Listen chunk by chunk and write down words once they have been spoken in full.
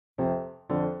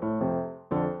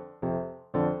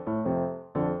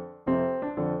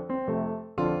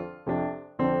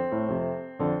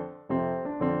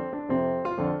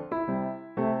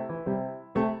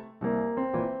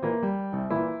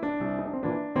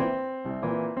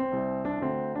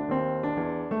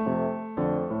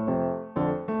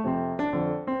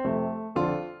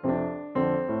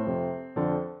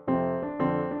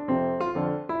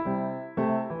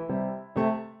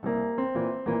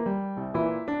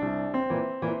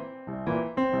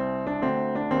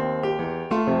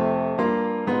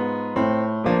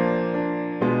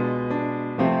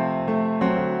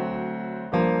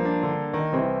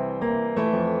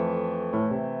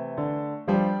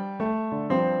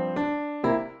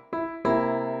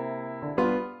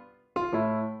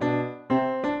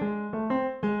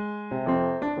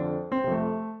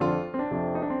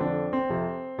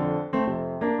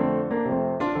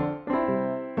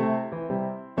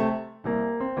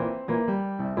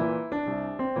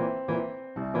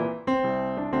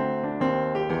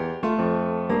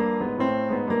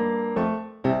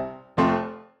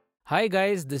Hi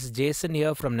guys, this is Jason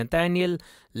here from Nathaniel.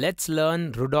 Let's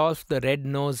learn Rudolph the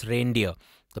Red-Nosed Reindeer,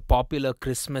 the popular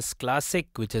Christmas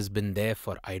classic which has been there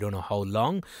for I don't know how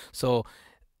long. So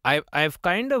I've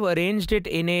kind of arranged it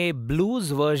in a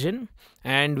blues version,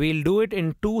 and we'll do it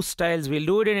in two styles. We'll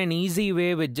do it in an easy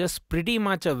way with just pretty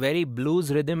much a very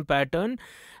blues rhythm pattern,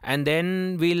 and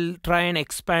then we'll try and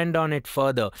expand on it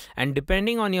further. And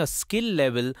depending on your skill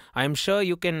level, I'm sure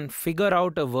you can figure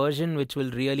out a version which will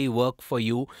really work for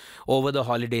you over the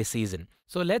holiday season.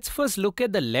 So let's first look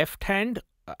at the left hand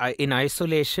in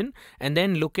isolation, and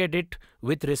then look at it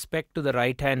with respect to the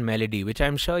right hand melody, which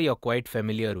I'm sure you're quite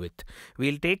familiar with.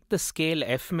 We'll take the scale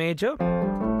F major.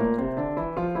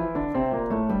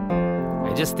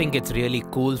 I just think it's really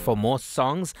cool for most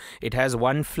songs. It has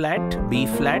one flat, B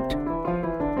flat.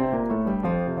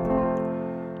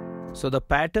 So the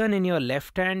pattern in your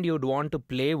left hand you'd want to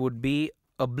play would be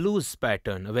a blues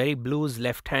pattern, a very blues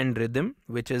left hand rhythm,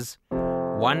 which is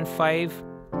 1-5,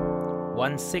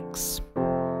 1-6,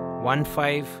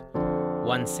 1-5,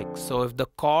 1-6. So if the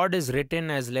chord is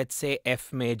written as, let's say,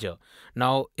 F major.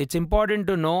 Now it's important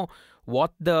to know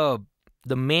what the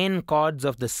main chords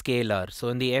of the scale are. So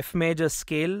in the F major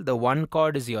scale, the 1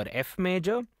 chord is your F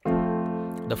major,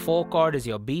 the 4 chord is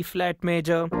your B flat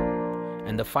major,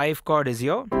 and the 5 chord is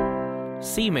your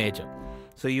C major.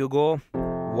 So you go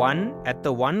 1 at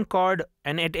the 1 chord,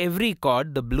 and at every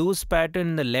chord the blues pattern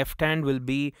in the left hand will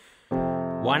be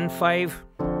 1-5,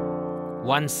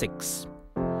 1-6,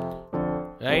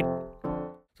 right?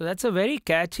 So that's a very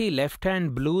catchy left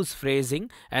hand blues phrasing,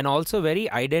 and also very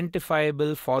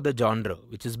identifiable for the genre,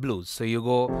 which is blues. So you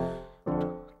go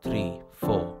 3,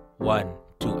 4, 1,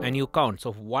 2, and you count.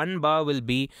 So 1 bar will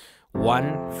be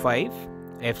 1-5,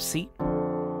 FC,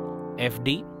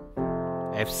 FD,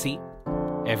 FC,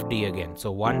 FD again.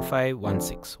 So 1-5,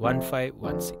 1-6, 1-5,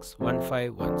 1-6,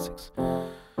 1-5, 1-6.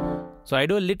 So I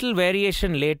do a little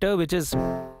variation later, which is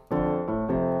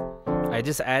I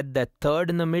just add that third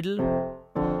in the middle.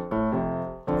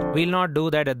 We'll not do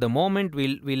that at the moment.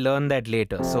 We'll learn that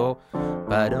later. So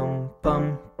ba-dum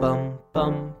pum pum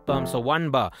pum pum. So 1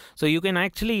 bar. So you can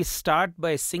actually start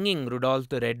by singing Rudolph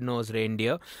the Red-Nosed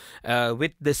Reindeer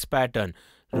with this pattern.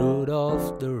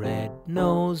 Rudolph the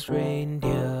Red-Nosed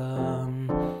Reindeer.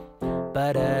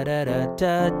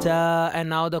 Ba-da-da-da-da-da. And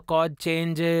now the chord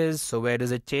changes. So where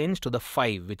does it change? To the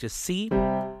 5, which is C.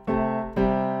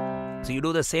 So you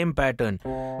do the same pattern.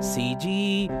 C,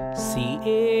 G, C,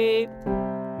 A.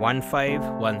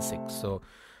 1-5, 1-6. So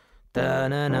da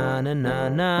na na na na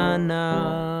na na.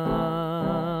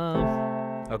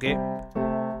 Okay.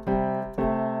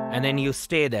 And then you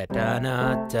stay there. Da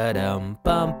na da dum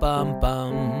pum pum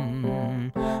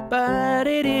pum. Ba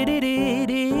di di di di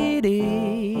di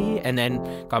di. And then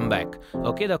come back.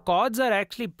 Okay, the chords are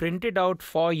actually printed out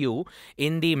for you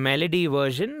in the melody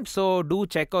version. So do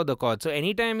check out the chords. So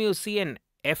anytime you see an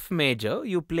F major,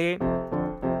 you play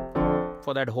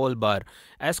for that whole bar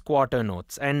as quarter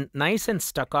notes, and nice and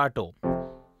staccato,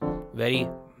 very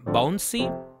bouncy.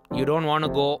 You don't want to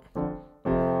go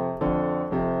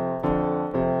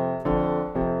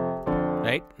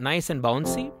right, nice and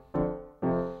bouncy.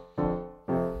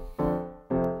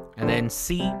 And then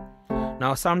C.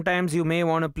 Now sometimes you may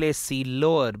want to play C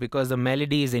lower because the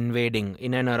melody is invading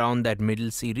in and around that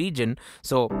middle C region.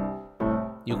 So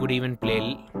you could even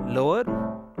play lower.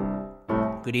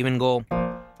 You could even go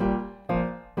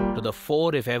to the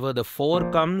 4 if ever the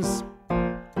 4 comes,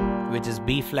 which is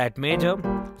B flat major.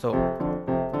 So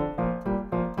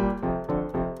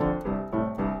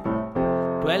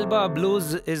 12-bar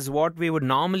blues is what we would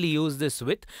normally use this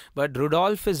with, but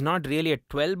Rudolph is not really a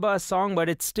 12-bar song, but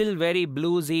it's still very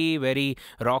bluesy, very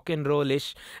rock and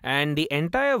roll-ish, and the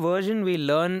entire version we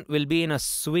learn will be in a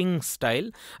swing style.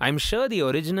 I'm sure the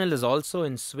original is also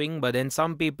in swing, but then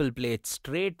some people play it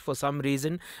straight for some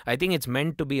reason. I think it's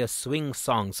meant to be a swing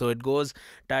song, so it goes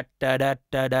da da da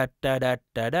da da da da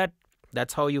da da.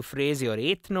 That's how you phrase your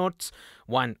 8th notes,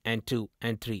 1 and 2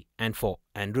 and 3 and 4,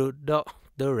 and Rudolph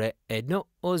the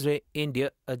Red-Nosed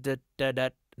Reindeer,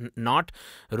 not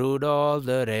Rudolph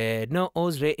the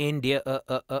Red-Nosed Reindeer.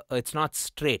 It's not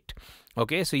straight.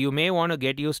 Okay, so you may want to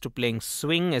get used to playing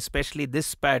swing, especially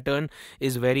this pattern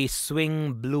is very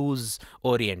swing blues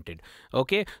oriented.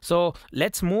 Okay, so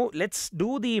let's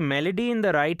do the melody in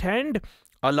the right hand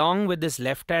along with this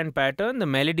left hand pattern. The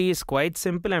melody is quite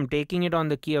simple. I'm taking it on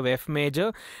the key of F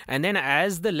major, and then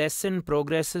as the lesson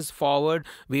progresses forward,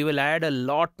 we will add a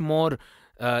lot more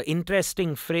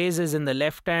interesting phrases in the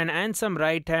left hand and some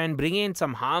right hand, bring in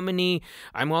some harmony.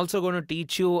 I'm also going to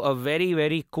teach you a very,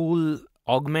 very cool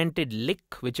Augmented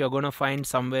Lick, which you're going to find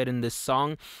somewhere in this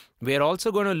song. We're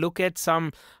also going to look at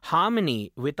some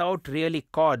harmony without really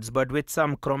chords, but with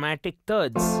some chromatic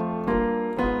thirds.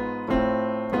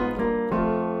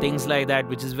 Things like that,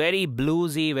 which is very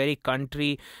bluesy, very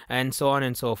country, and so on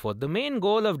and so forth. The main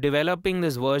goal of developing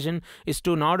this version is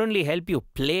to not only help you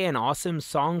play an awesome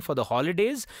song for the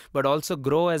holidays, but also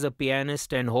grow as a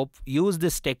pianist and use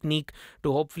this technique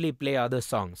to hopefully play other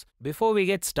songs. Before we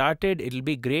get started, it'll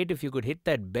be great if you could hit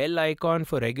that bell icon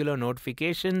for regular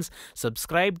notifications,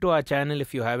 subscribe to our channel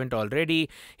if you haven't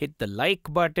already, hit the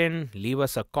like button, leave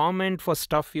us a comment for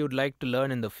stuff you'd like to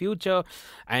learn in the future,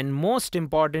 and most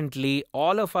importantly,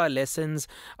 all of our lessons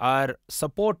are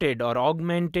supported or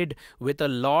augmented with a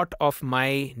lot of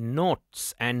my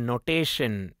notes and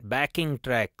notation, backing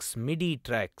tracks, MIDI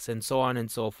tracks, and so on and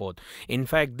so forth. In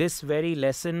fact, this very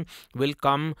lesson will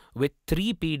come with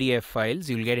 3 PDF files.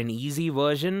 You'll get an easy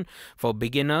version for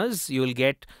beginners. You'll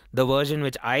get the version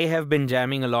which I have been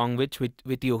jamming along with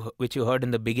which you heard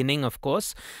in the beginning, of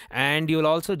course, and you'll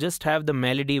also just have the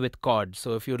melody with chords.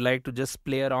 So if you'd like to just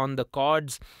play around the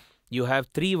chords, you have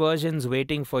 3 versions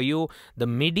waiting for you. The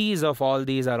MIDIs of all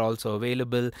these are also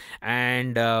available,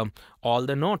 and all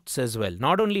the notes as well.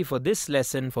 Not only for this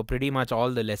lesson, for pretty much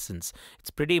all the lessons. It's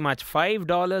pretty much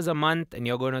 $5 a month, and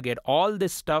you're going to get all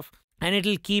this stuff, and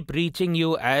it'll keep reaching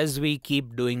you as we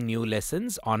keep doing new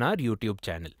lessons on our YouTube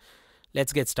channel.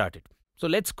 Let's get started. So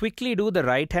let's quickly do the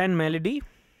right hand melody.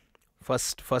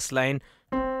 First line.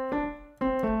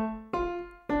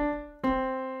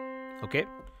 Okay.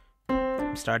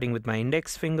 Starting with my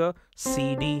index finger,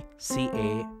 C, D, C,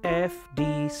 A, F,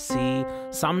 D, C.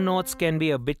 Some notes can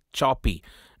be a bit choppy.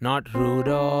 Not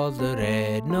Rudolf the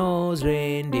Red-Nosed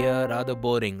Reindeer, rather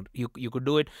boring. You could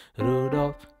do it,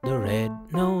 Rudolf the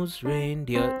Red-Nosed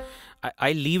Reindeer.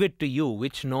 I leave it to you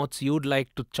which notes you'd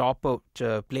like to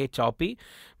play choppy,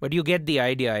 but you get the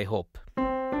idea, I hope.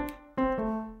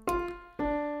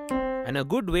 And a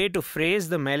good way to phrase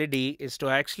the melody is to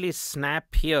actually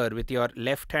snap here with your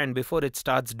left hand before it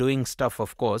starts doing stuff,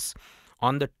 of course,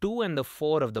 on the 2 and the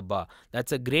 4 of the bar.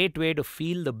 That's a great way to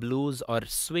feel the blues or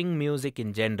swing music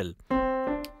in general.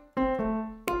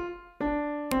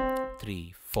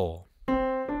 3, 4.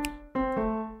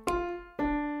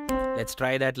 Let's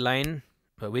try that line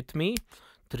with me.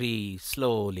 3,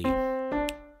 slowly.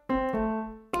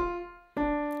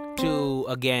 2,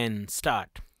 again,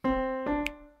 start.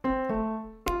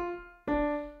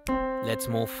 Let's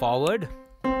move forward.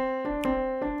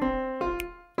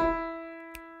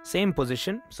 Same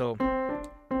position, so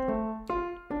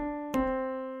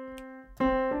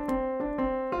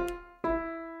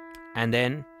and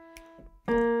then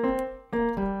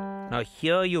now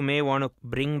here you may want to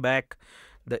bring back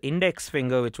the index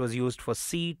finger which was used for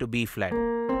C to B flat.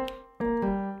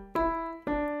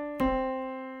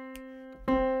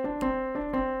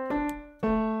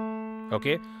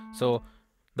 Okay, so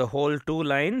the whole 2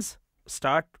 lines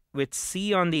start with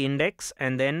C on the index,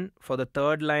 and then for the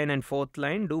 3rd line and 4th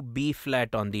line do B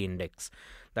flat on the index.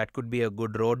 That could be a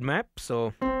good roadmap.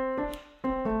 So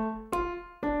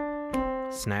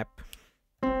snap.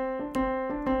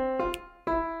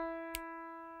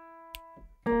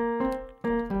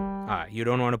 You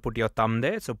don't want to put your thumb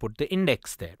there, so put the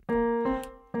index there.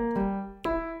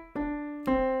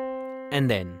 And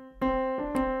then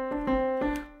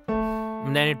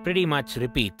it pretty much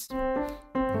repeats.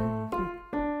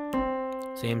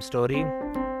 Same story.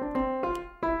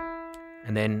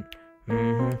 And then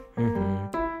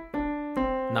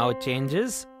now it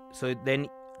changes. So then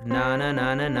na na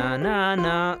na na na na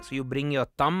na. So you bring your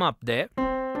thumb up there.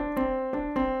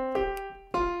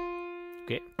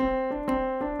 Okay.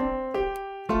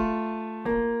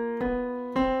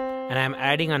 And I'm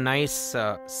adding a nice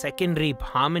secondary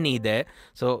harmony there.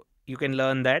 So you can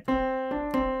learn that.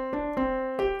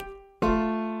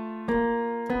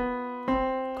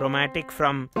 Chromatic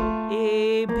from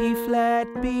A, B flat,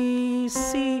 B,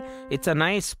 C. It's a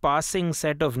nice passing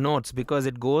set of notes because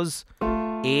it goes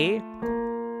A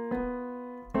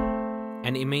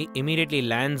and immediately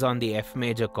lands on the F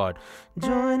major chord.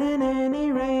 Join in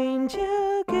any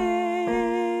reindeer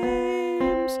games.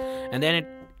 And then it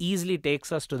easily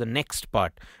takes us to the next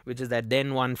part, which is that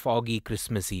then one foggy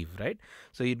Christmas Eve, right?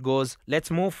 So it goes, let's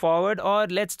move forward, or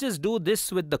let's just do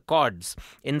this with the chords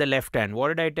in the left hand. What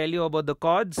did I tell you about the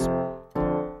chords?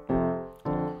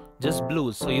 Just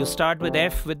blues. So you start with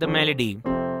F with the melody.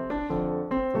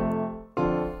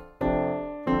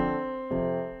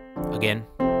 Again.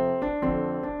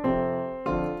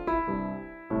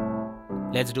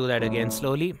 Let's do that again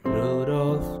slowly.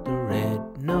 Rudolf the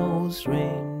Red-Nosed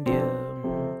Reindeer.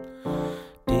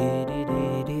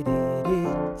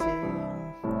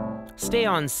 stay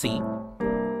on C.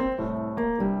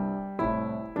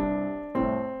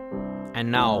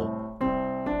 And now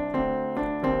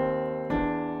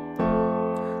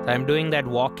I'm doing that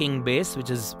walking bass, which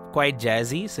is quite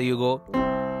jazzy. So you go,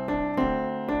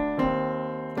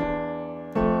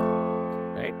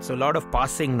 right? So a lot of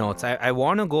passing notes. I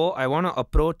want to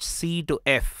approach C to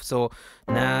F. So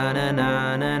na na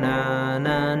na na na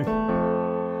na.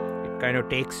 It kind of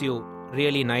takes you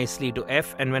really nicely to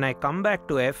F, and when I come back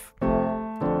to F,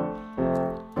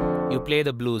 you play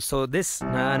the blues. So this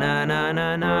na na na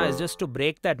na na is just to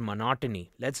break that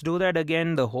monotony. Let's do that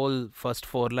again, the whole first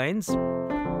 4 lines.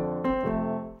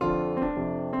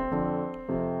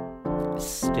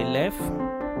 Still F,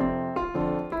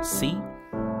 C,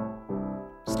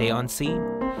 stay on C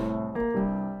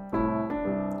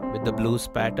with the blues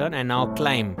pattern, and now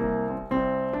climb.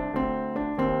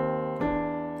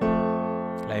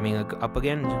 Climbing up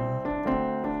again.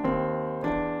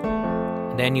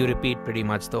 Then you repeat pretty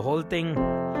much the whole thing.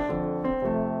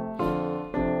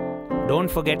 Don't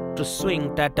forget to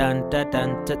swing. Ta-tan,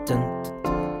 ta-tan, ta-tan.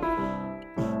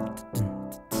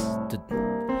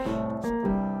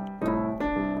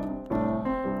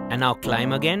 And now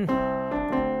climb again.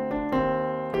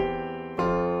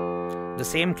 The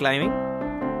same climbing,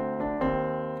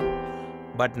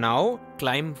 but now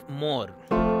climb more.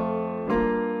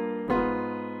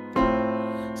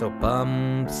 So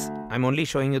bumps. I'm only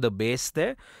showing you the bass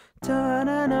there.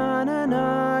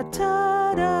 Ta-na-na-na-na,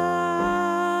 ta-da.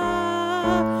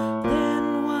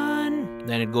 Then 1.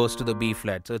 Then it goes to the B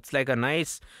flat. So it's like a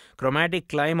nice chromatic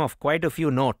climb of quite a few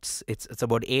notes. It's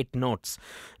about 8 notes.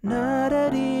 Then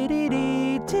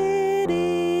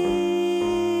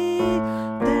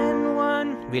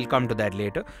 1. We'll come to that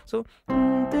later. So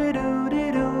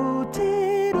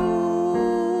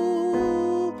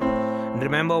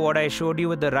remember what I showed you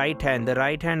with the right hand. The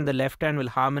right hand and the left hand will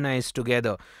harmonize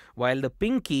together, while the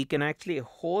pinky can actually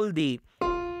hold the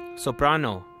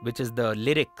soprano, which is the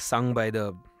lyric sung by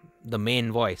the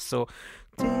main voice. So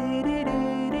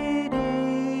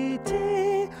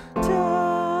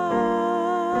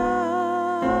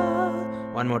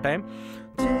one more time.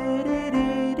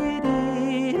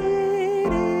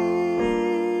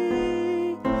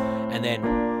 And then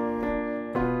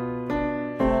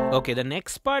okay, the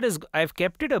next part is, I've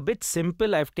kept it a bit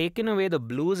simple. I've taken away the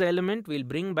blues element. We'll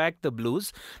bring back the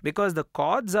blues because the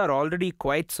chords are already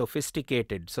quite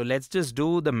sophisticated. So let's just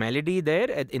do the melody there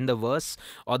in the verse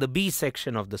or the B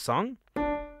section of the song.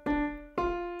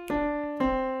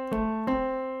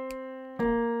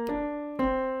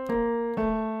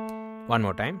 One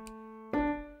more time.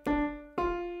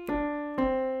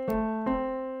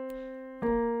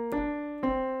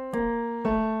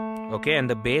 Okay, and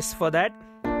the bass for that.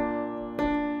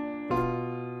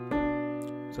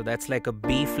 So that's like a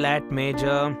B flat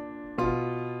major,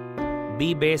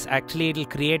 B bass. Actually, it'll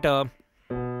create a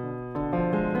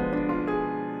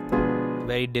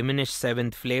very diminished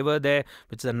 7th flavor there,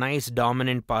 which is a nice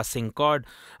dominant passing chord.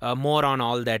 More on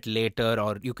all that later,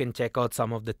 or you can check out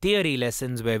some of the theory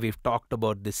lessons where we've talked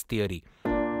about this theory.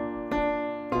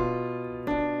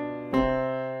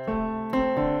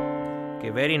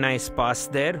 Okay, very nice pass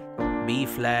there. B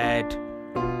flat,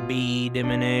 B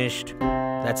diminished.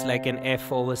 That's like an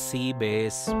F over C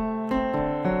bass.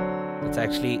 It's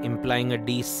actually implying a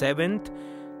D7th.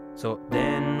 So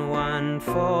then one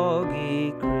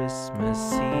foggy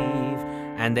Christmas Eve,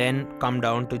 and then come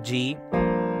down to G.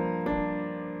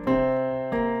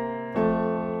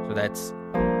 So that's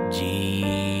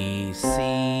G,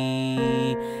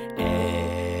 C,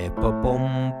 F,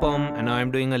 pum pum, and now I'm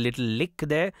doing a little lick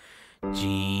there.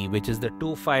 G, which is the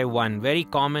 2-5-1, very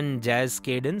common jazz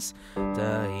cadence.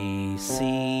 The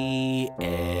C,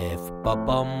 F,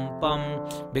 pum pum.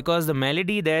 Because the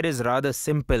melody there is rather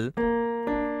simple,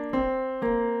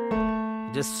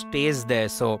 it just stays there.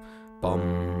 So pum.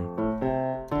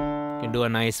 You can do a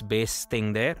nice bass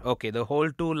thing there. Okay, the whole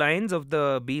 2 lines of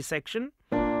the B section.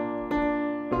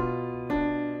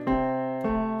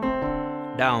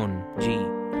 Down, G,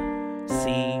 C,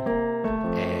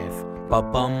 F,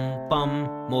 pum pum,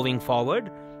 moving forward.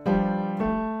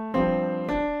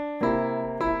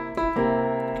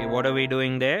 Okay, what are we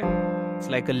doing there? It's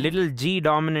like a little G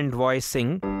dominant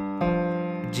voicing,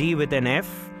 G with an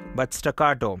F, but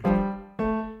staccato.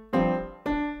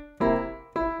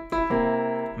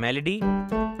 Melody.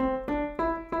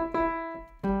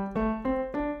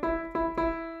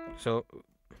 So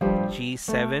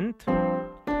G7th,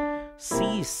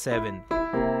 C7th.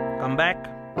 Come back.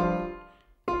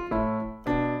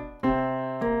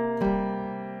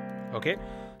 Okay.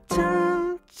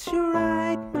 Don't you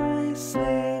ride my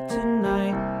sleigh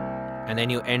tonight. And then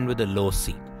you end with a low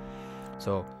C.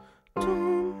 So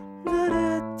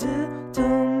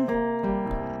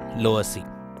lower C,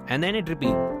 and then it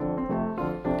repeats.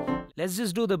 Let's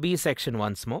just do the B section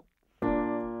once more.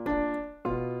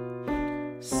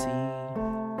 C,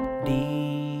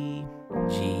 D,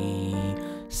 G,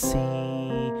 C,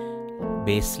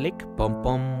 bass lick, pum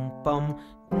pum pum,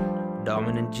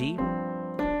 dominant G,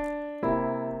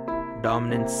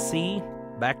 dominant C,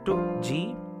 back to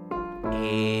G,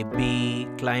 A, B,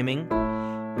 climbing,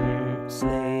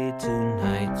 sleigh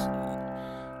tonight,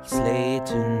 sleigh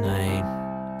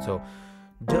tonight. So,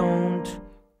 don't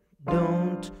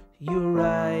you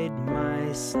ride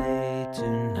my sleigh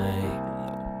tonight.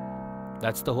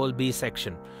 That's the whole B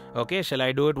section. Okay, shall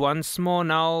I do it once more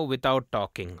now without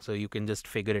talking, so you can just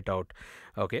figure it out.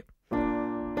 Okay.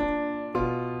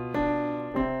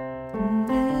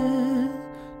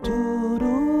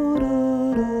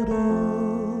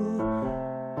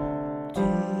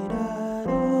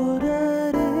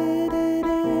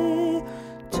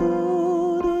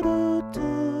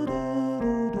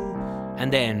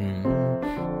 And then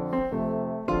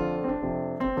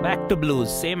back to blues,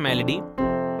 same melody.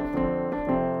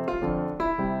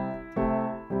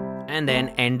 And then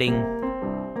ending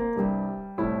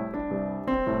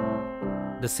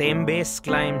the same bass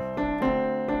climb.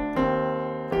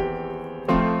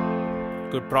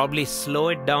 Could probably slow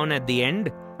it down at the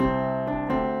end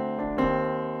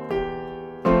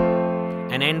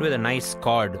and end with a nice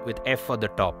chord with F at the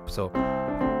top. So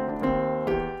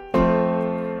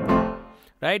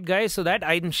right, guys, so that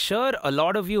I'm sure a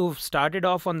lot of you who've started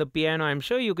off on the piano, I'm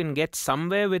sure you can get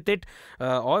somewhere with it,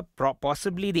 or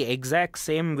possibly the exact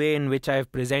same way in which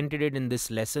I've presented it in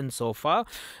this lesson so far.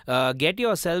 Get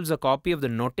yourselves a copy of the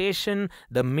notation.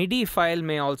 The MIDI file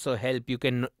may also help. You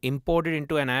can import it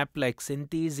into an app like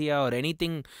Synthesia or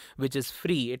anything which is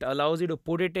free. It allows you to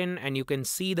put it in and you can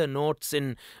see the notes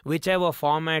in whichever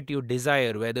format you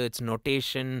desire, whether it's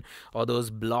notation or those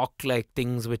block-like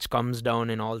things which comes down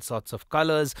in all sorts of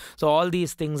colors. So all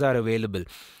these things are available.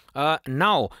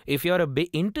 Now, if you're a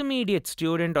intermediate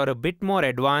student or a bit more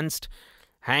advanced,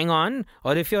 hang on.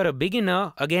 Or if you're a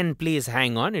beginner, again, please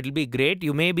hang on. It'll be great.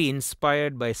 You may be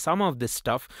inspired by some of this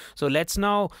stuff. So let's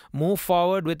now move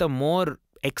forward with a more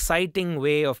exciting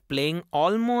way of playing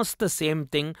almost the same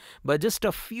thing, but just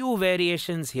a few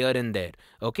variations here and there.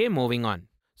 Okay, moving on.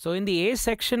 So in the A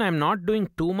section, I'm not doing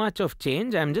too much of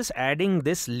change. I'm just adding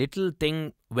this little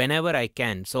thing whenever I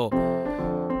can. So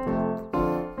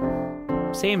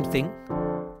same thing.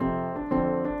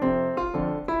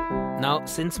 Now,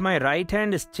 since my right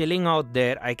hand is chilling out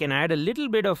there, I can add a little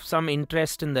bit of some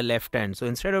interest in the left hand. So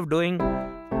instead of doing,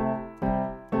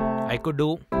 I could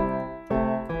do,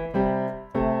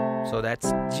 so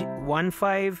that's 1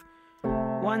 5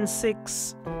 1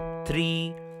 6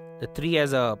 3, the 3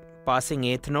 as a passing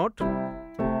 8th note.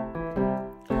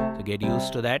 So get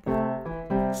used to that.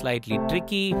 Slightly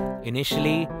tricky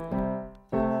initially.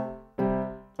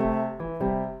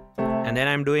 And then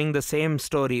I'm doing the same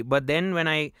story, but then when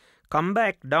I come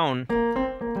back down,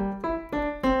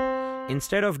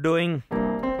 instead of doing,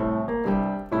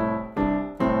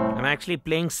 I'm actually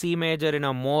playing C major in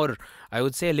a more, I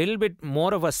would say a little bit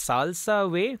more of a salsa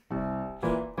way,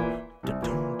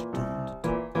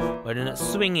 but in a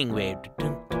swinging way.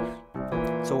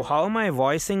 So how am I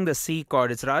voicing the C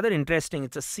chord? It's rather interesting.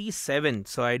 It's a C7,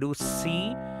 so I do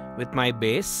C with my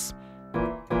bass.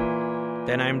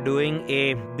 Then I'm doing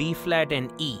a B flat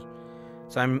and E.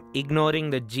 So I'm ignoring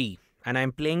the G and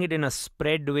I'm playing it in a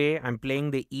spread way. I'm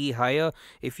playing the E higher.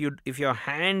 If your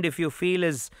hand, if you feel,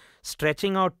 is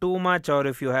stretching out too much, or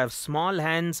if you have small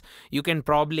hands, you can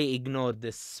probably ignore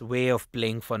this way of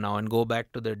playing for now and go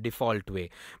back to the default way.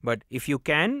 But if you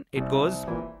can, it goes,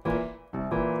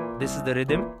 this is the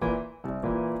rhythm.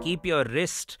 Keep your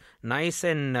wrist nice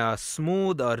and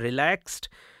smooth or relaxed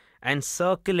and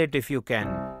circle it if you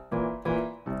can.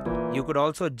 You could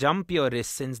also jump your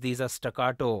wrist since these are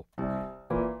staccato.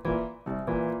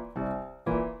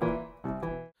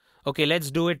 Okay, let's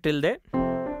do it till there.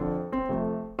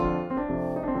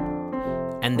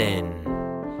 And then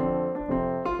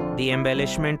the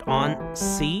embellishment on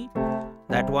C,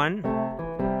 that one.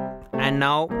 And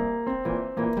now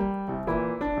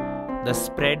the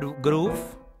spread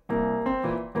groove.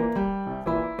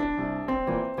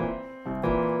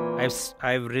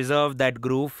 I've reserved that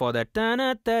groove for the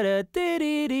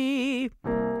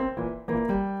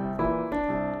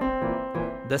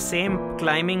the same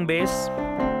climbing bass.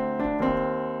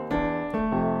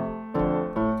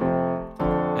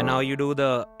 And now you do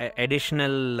the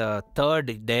additional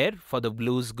third there for the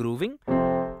blues grooving.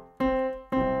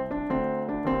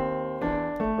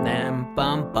 Then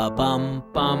pum pum pum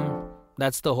pum.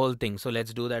 That's the whole thing. So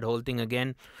let's do that whole thing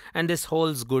again. And this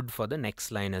holds good for the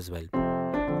next line as well.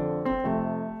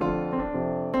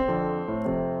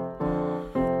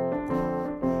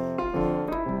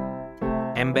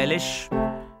 Embellish.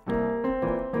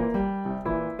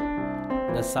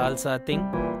 The salsa thing.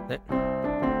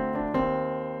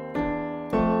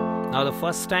 Now the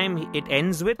first time it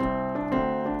ends with,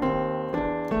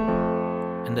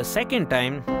 and the second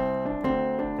time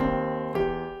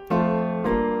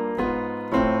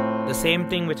the same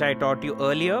thing which I taught you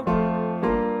earlier.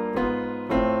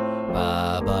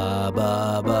 Ba ba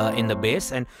ba ba in the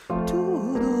bass and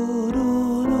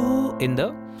in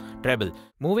the treble.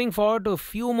 Moving forward to a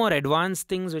few more advanced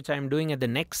things which I'm doing at the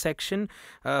next section.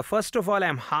 First of all,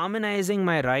 I'm harmonizing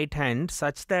my right hand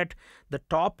such that the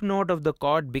top note of the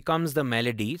chord becomes the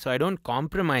melody. So I don't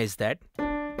compromise that.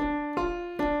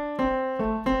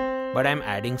 But I'm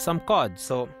adding some chords.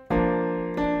 So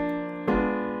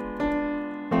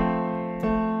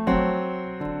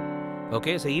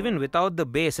okay, so even without the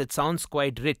bass, it sounds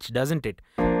quite rich, doesn't it?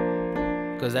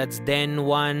 Because that's then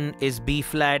 1 is B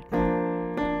flat.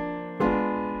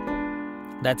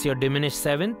 That's your diminished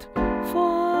 7th.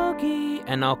 Foggy.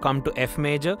 And now come to F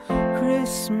major.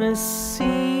 Christmas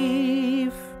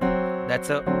Eve.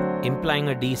 That's implying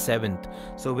a D7th.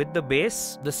 So with the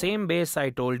bass, the same bass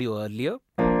I told you earlier.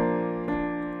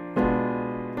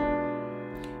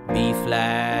 B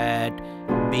flat,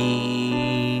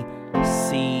 B,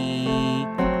 C,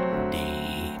 D.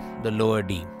 The lower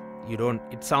D.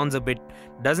 It sounds a bit,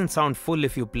 doesn't sound full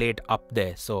if you play it up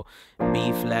there. So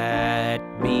B flat,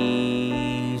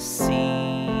 B, C,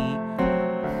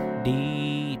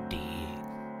 D, D.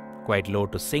 Quite low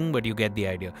to sing, but you get the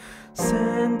idea.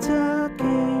 Santa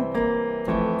came.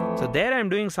 So there I'm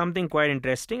doing something quite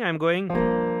interesting. I'm going,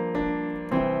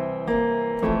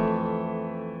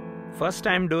 first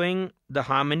I'm doing the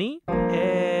harmony.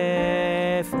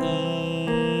 F,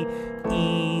 E,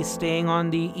 E, staying on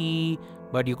the E.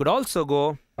 But you could also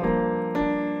go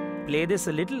play this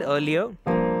a little earlier.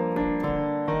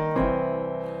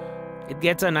 It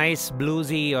gets a nice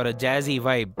bluesy or a jazzy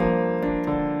vibe.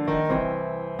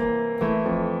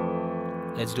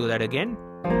 Let's do that again.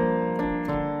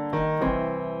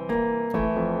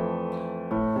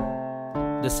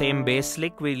 The same bass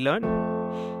lick we learned.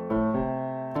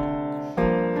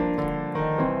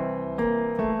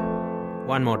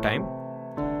 One more time.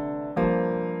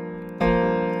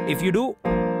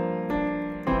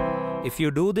 If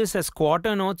you do this as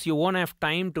quarter notes, you won't have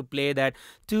time to play that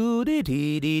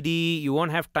doo-dee-dee-dee-dee. You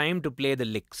won't have time to play the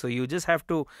lick. So you just have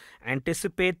to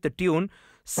anticipate the tune.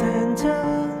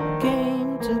 Santa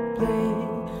came to play.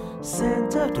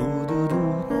 Santa doo-doo-doo.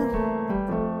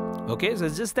 Okay, so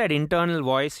it's just that internal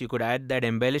voice. You could add that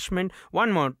embellishment.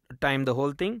 One more time, the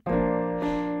whole thing.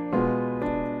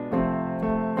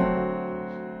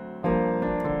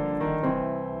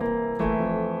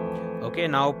 Okay,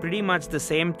 now pretty much the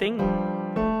same thing.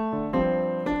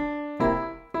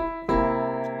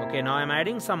 Okay, now I'm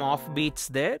adding some offbeats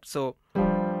there. So, 1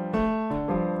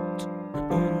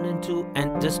 and 2,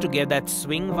 and just to get that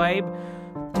swing vibe.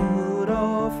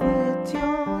 Rudolf with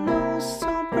your nose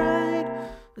so bright.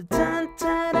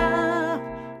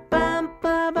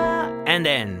 And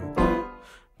then,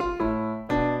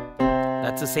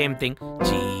 that's the same thing.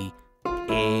 G,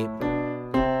 A.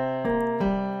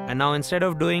 And now instead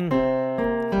of doing,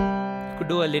 could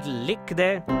do a little lick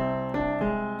there.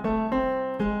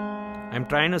 I'm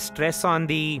trying to stress on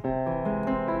the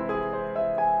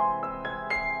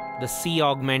C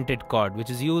augmented chord, which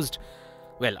is used,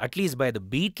 well, at least by the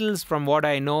Beatles, from what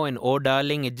I know, in Oh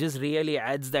Darling. It just really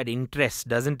adds that interest,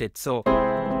 doesn't it? So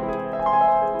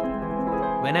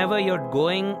whenever you're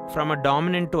going from a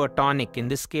dominant to a tonic, in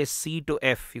this case C to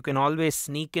F, you can always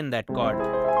sneak in that chord.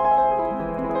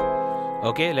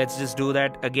 Okay, let's just do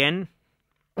that again.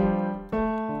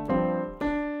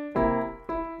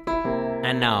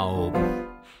 And now,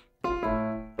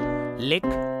 lick.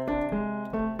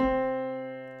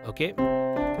 Okay.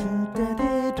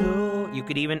 You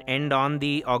could even end on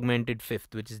the augmented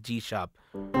 5th, which is G sharp.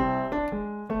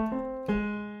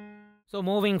 So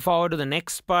moving forward to the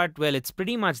next part, well, it's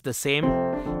pretty much the same.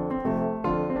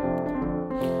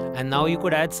 And now you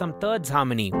could add some thirds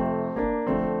harmony.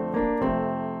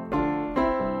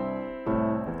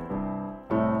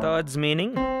 Thirds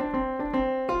meaning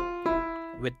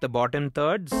with the bottom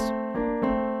thirds.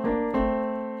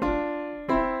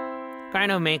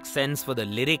 Kind of makes sense for the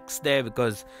lyrics there,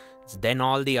 because it's then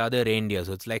all the other reindeer,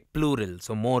 so it's like plural,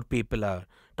 so more people are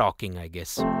talking, I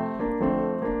guess.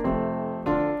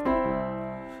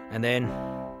 And then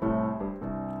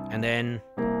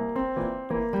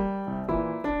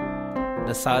the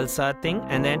the salsa thing,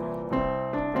 and then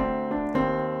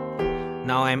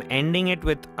now I'm ending it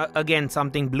with again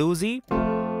something bluesy.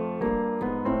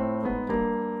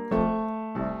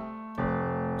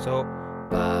 So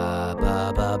ba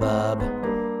ba ba ba.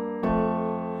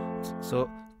 So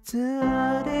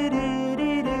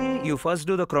you first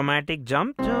do the chromatic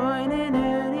jump, join in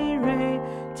any way,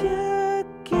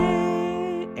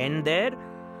 end there,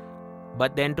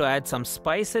 but then to add some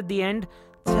spice at the end,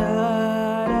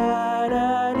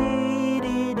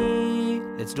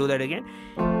 let's do that again.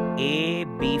 A,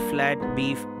 B flat,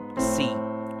 B, C,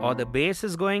 or the bass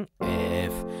is going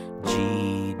F,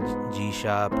 G, G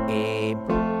sharp, A.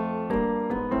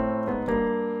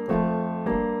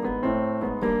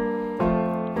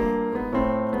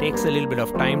 Takes a little bit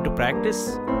of time to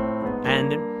practice,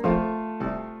 and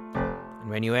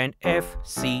when you end F,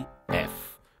 C,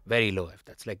 F, very low F,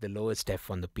 that's like the lowest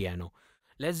F on the piano.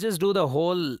 Let's just do the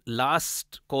whole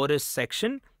last chorus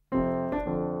section.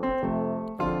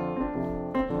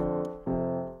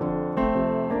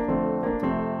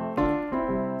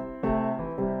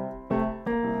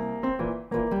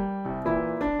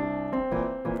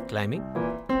 Climbing.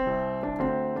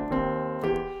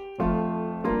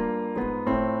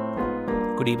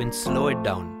 Could even slow it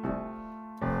down.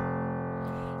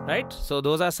 Right? So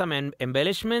those are some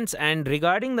embellishments, and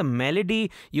regarding the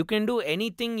melody, you can do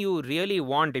anything you really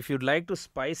want. If you'd like to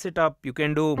spice it up, you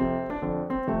can do.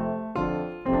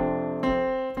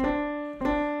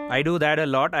 I do that a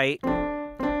lot. I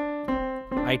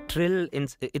trill in,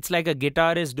 it's like a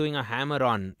guitarist doing a hammer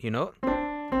on, you know,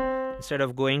 instead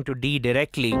of going to D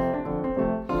directly.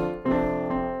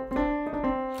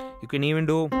 You can even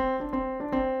do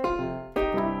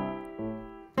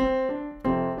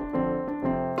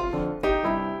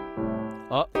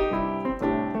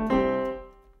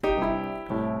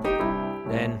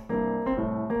then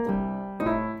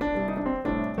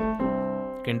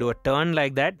you can do a turn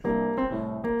like that.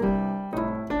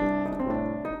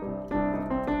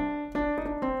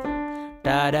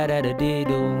 Da da da da dee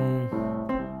doom.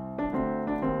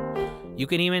 You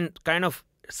can even kind of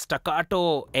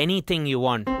staccato anything you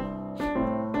want.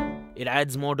 It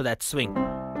adds more to that swing.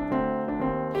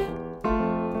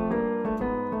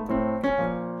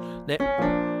 There.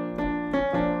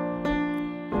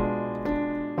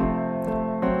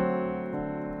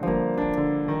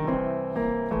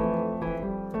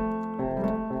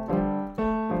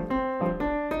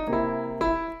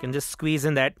 Can just squeeze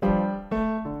in that.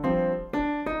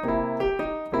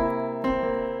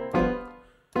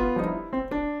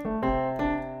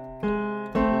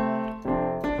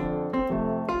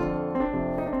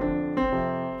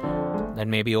 That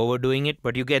may be overdoing it,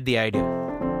 but you get the idea.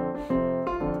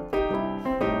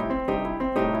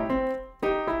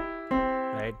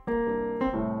 Right?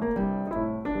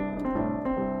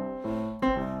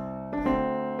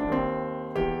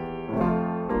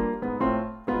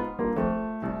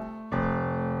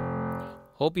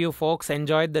 Hope you folks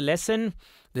enjoyed the lesson.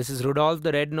 This is Rudolf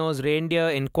the Red-Nosed Reindeer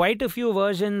in quite a few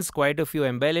versions, quite a few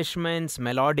embellishments,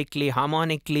 melodically,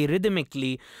 harmonically,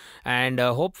 rhythmically, and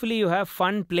hopefully you have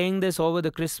fun playing this over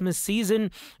the Christmas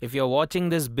season. If you're watching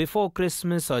this before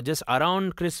Christmas or just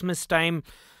around Christmas time,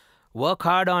 work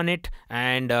hard on it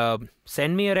and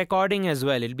send me a recording as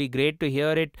well. It'll be great to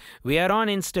hear it. We are on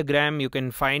Instagram. You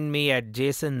can find me at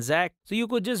Jason Zach. So you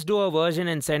could just do a version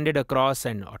and send it across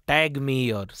and or tag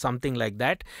me or something like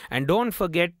that. And don't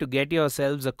forget to get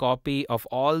yourselves a copy of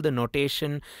all the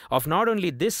notation of not only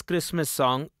this Christmas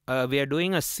song. We are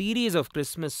doing a series of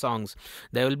Christmas songs.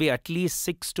 There will be at least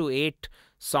 6 to 8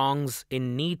 songs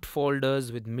in neat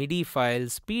folders with MIDI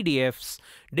files, PDFs,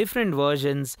 different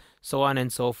versions, so on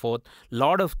and so forth.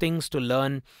 Lot of things to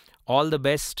learn. All the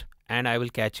best, and I will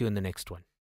catch you in the next one.